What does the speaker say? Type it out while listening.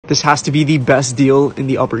This has to be the best deal in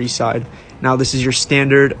the Upper East Side. Now, this is your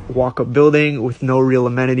standard walk-up building with no real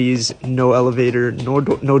amenities, no elevator, no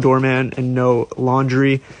doorman, and no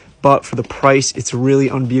laundry. But for the price, it's really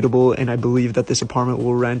unbeatable, and I believe that this apartment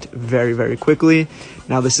will rent very, very quickly.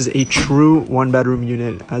 Now, this is a true one-bedroom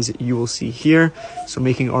unit, as you will see here. So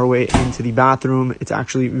making our way into the bathroom, it's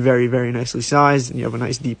actually very, very nicely sized, and you have a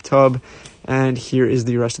nice deep tub. And here is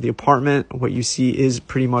the rest of the apartment. What you see is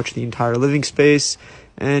pretty much the entire living space.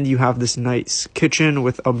 And you have this nice kitchen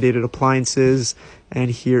with updated appliances.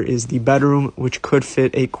 And here is the bedroom, which could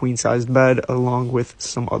fit a queen-sized bed along with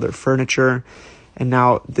some other furniture. And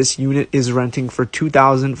now this unit is renting for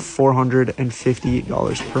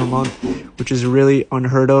 $2,450 per month, which is really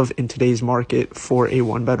unheard of in today's market for a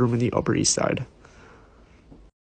one-bedroom in the Upper East Side.